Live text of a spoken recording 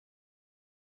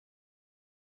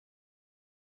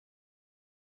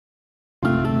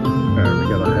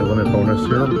bonus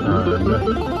here on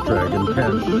Dragon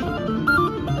Cash.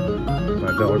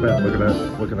 $5 bet. Look at that.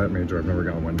 Look at that major. I've never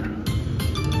got one.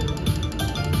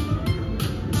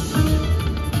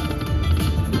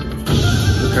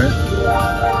 Okay.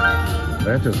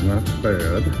 That is not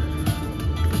bad.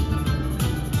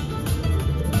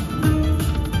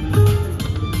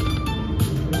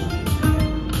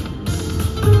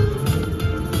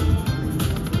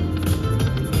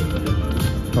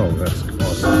 Oh, that's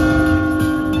awesome.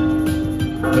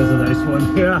 That's a nice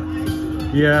one. Yeah.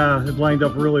 Yeah, it lined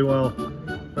up really well.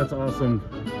 That's awesome.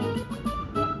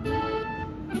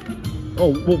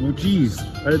 Oh, whoa, geez.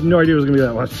 I had no idea it was going to be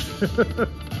that much.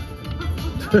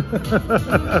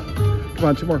 Come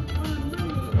on, 2 more.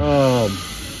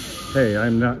 Hey,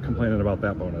 I'm not complaining about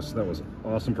that bonus. That was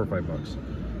awesome for $5.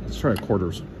 Let's try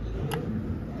quarters.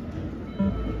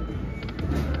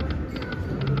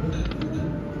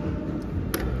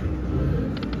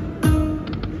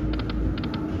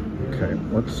 Okay,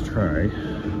 let's try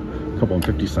a couple and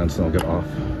 50 cents and I'll get off.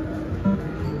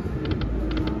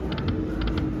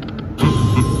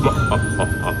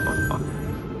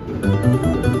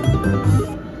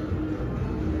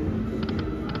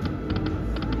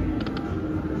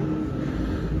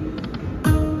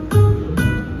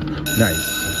 Nice.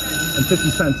 And 50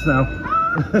 cents now.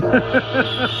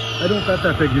 I don't bet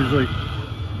that big usually,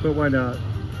 but why not?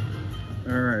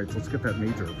 All right, so let's get that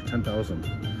major for 10,000.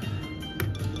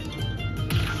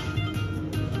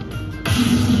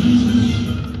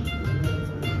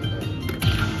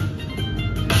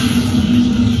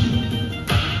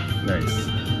 Nice.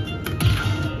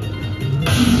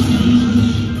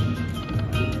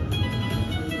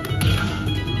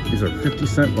 These are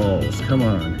 50-cent balls. Come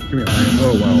on. Give me a minor.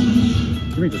 Oh, wow.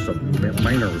 Give me just a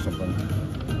minor or something.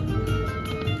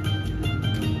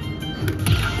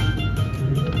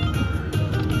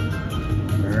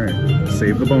 Alright.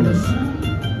 Save the bonus.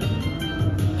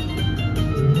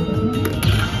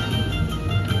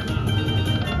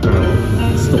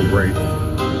 Oh, it's still great.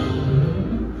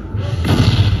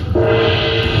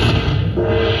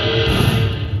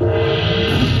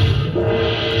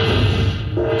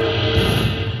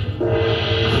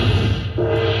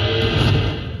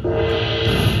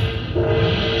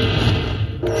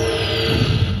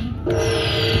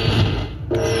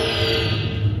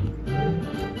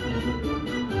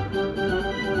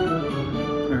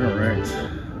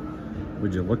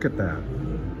 Would you look at that?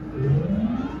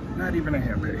 Not even a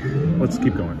handpay. Let's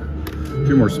keep going. A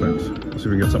few more spins. Let's see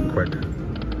if we can get something quick.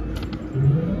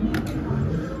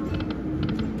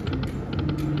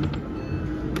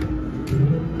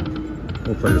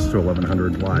 We'll play this to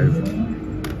 1100 live.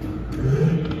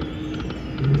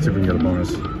 Let's see if we can get a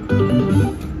bonus.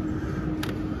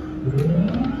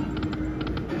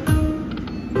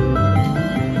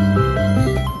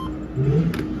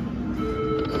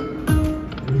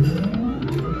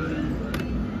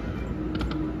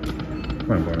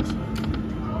 Come on, bonus.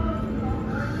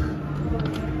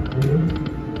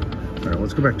 Alright,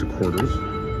 let's go back to quarters.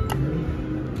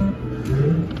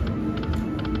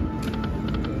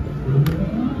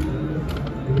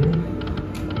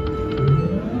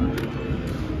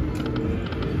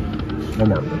 One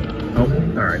more. Oh,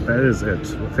 alright, that is it.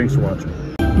 Thanks for watching.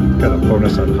 Got a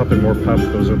bonus on Huff N More Puff.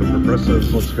 Those are the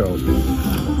Prosperous. Let's go.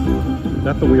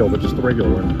 Not the wheel, but just the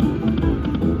regular one.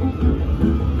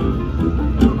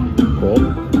 Cool.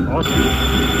 Awesome.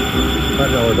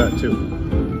 $5 bet too.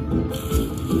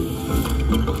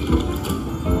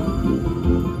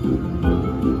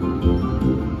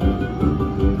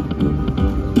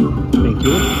 Thank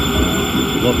you.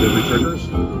 Love the re-triggers.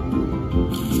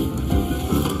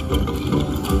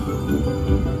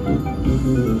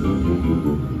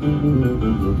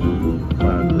 Come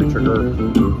on, re-trigger.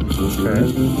 Okay.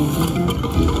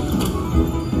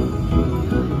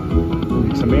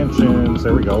 Need some mansions.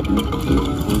 There we go. Come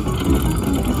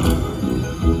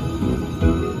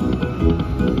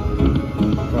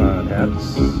on, hats.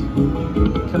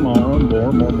 Come on,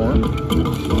 more.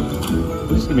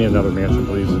 Just give me another mansion,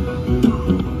 please.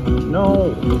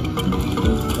 No.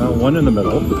 One in the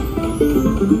middle.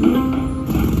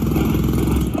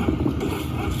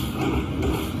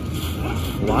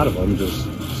 A lot of them, just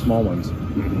small ones.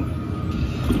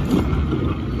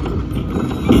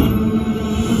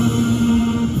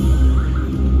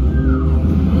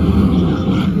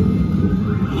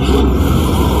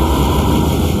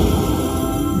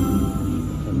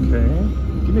 Okay,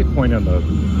 give me a coin on the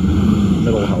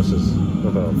middle houses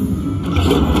of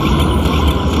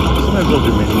sometimes they'll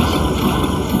do minis.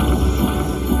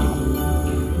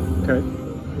 Okay,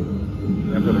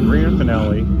 after the grand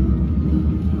finale.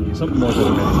 Something more than a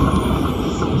minute.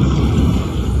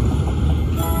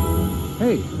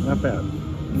 Hey, not bad.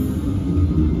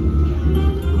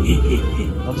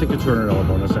 I'll take a $200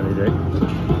 bonus any day.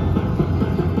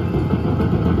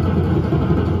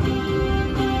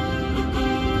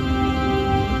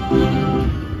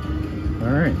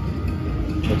 All right,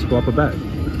 let's go up a bet.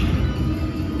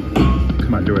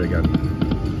 Come on, do it again.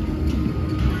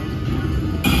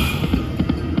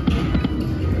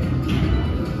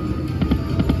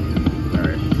 All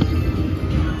right.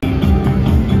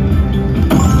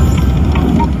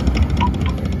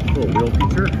 Little wheel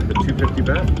feature, the 250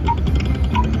 bet.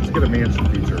 Let's get a mansion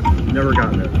feature. Never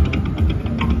gotten it.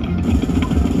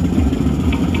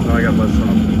 Oh, I got less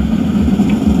off.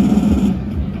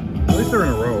 At least they're in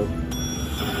a row.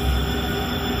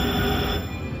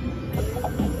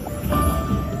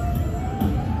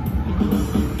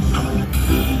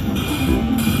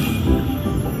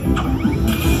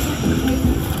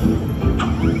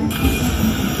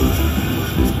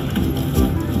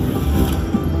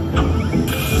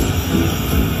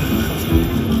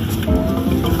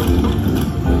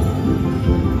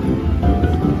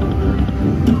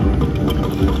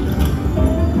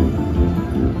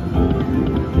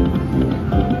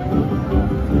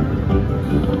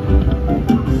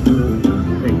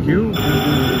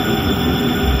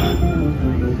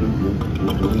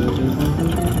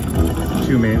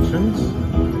 Two mansions.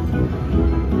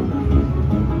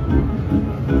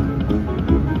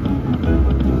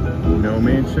 No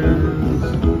mansions.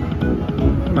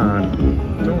 Come on.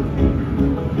 Don't.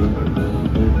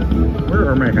 Where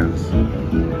are my hats?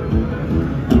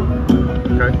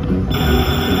 Okay.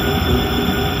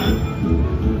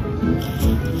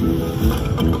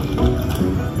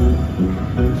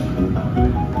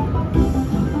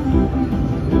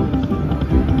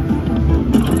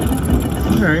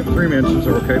 Alright, 3 mansions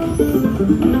are okay. I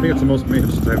think it's the most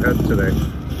mansions I've had today.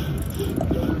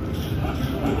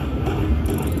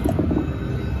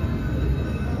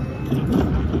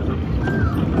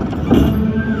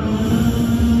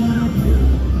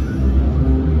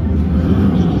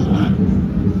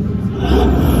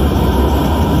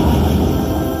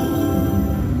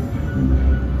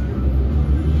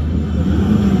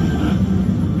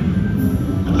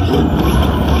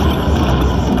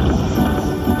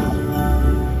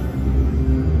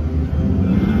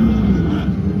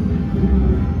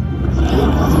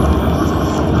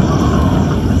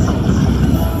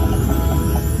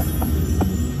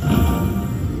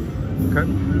 Okay.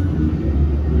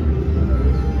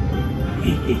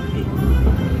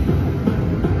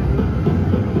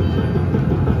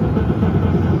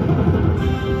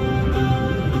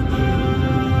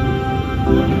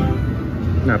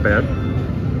 Not bad.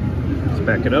 Let's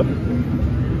back it up.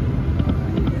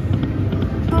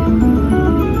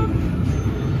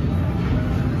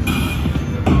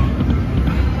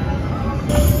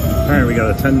 Alright, we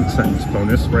got a 10 cents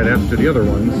bonus right after the other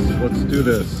ones. Let's do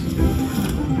this.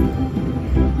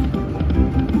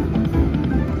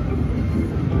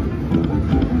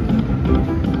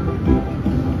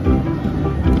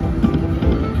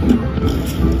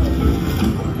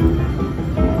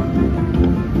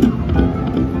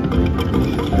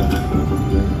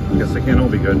 Guess they can't all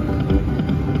be good.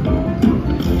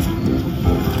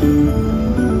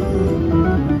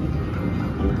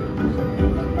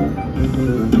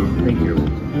 Thank you.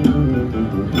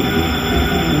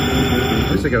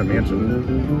 At least I got a mansion.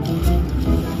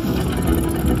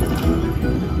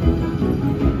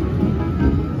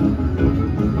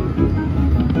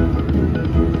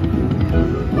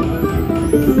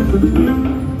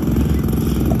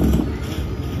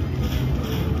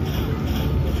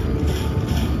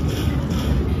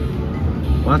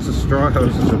 Lots of straw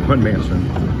houses and one mansion.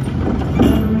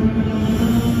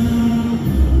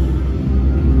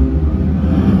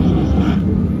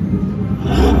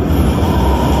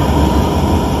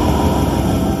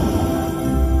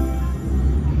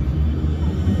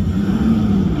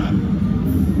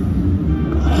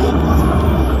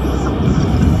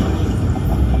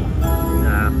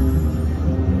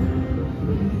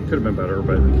 Could have been better,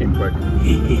 but it came quick.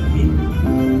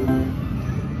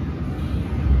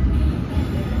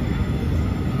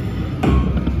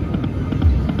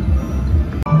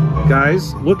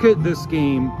 Guys, look at this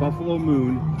game, Buffalo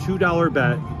Moon, $2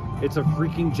 bet. It's a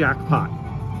freaking jackpot.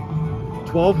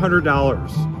 $1,200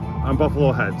 on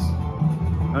Buffalo Heads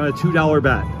on a $2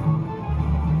 bet.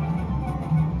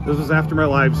 This was after my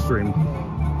live stream.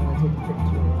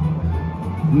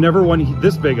 Never won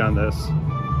this big on this.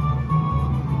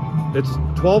 It's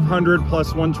 1,200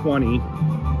 plus 120.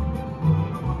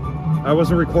 I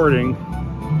wasn't recording.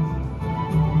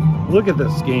 Look at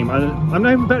this game. I'm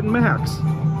not even betting max.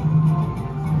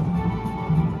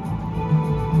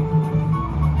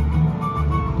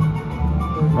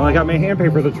 Well, I got my hand pay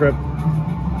for the trip.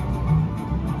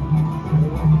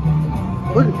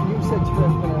 Look, you said trip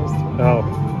when I was talking. Oh.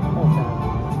 Okay.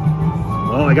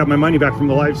 Well, I got my money back from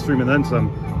the live stream and then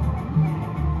some.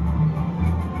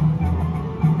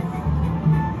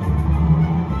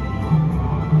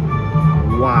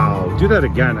 Wow. Do that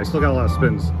again. I still got a lot of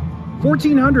spins.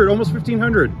 1,400, almost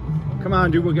 1,500. Come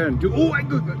on, do it again. Do. Oh, I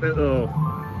go. Oh.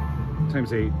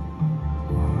 Times 8.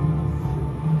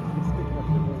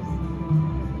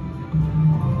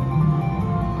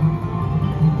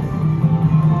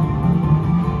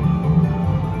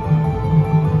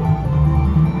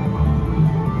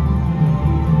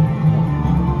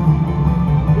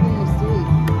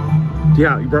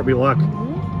 Yeah, you brought me luck.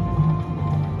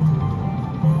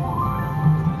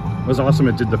 It was awesome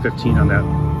it did the 15 on that.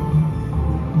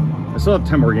 I still have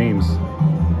 10 more games.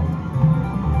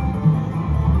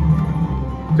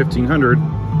 1,500.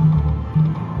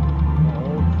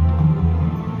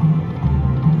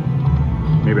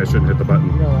 Maybe I shouldn't hit the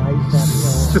button. No, I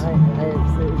was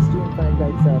doing fine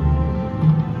by 7.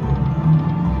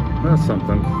 That's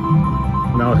something.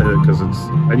 And I'll hit it because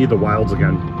I need the wilds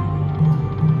again.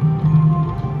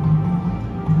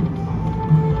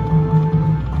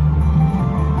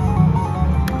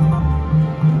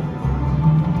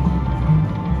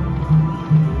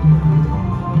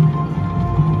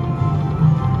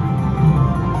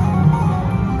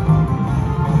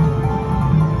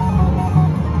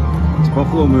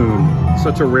 Buffalo Moon,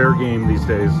 such a rare game these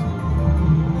days.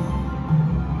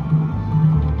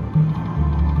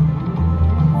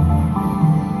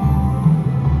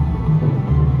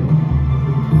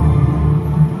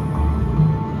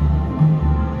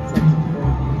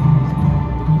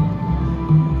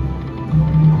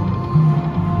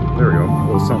 There we go, a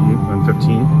little something on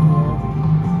 15.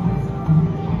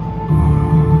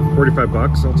 45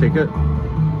 bucks, I'll take it.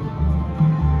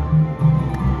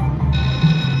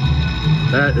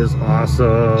 That is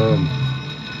awesome.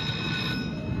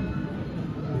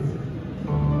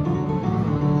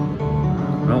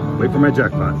 Well, wait for my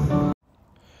jackpot.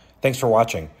 Thanks for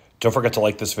watching. Don't forget to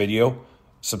like this video,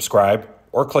 subscribe,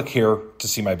 or click here to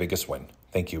see my biggest win.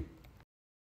 Thank you.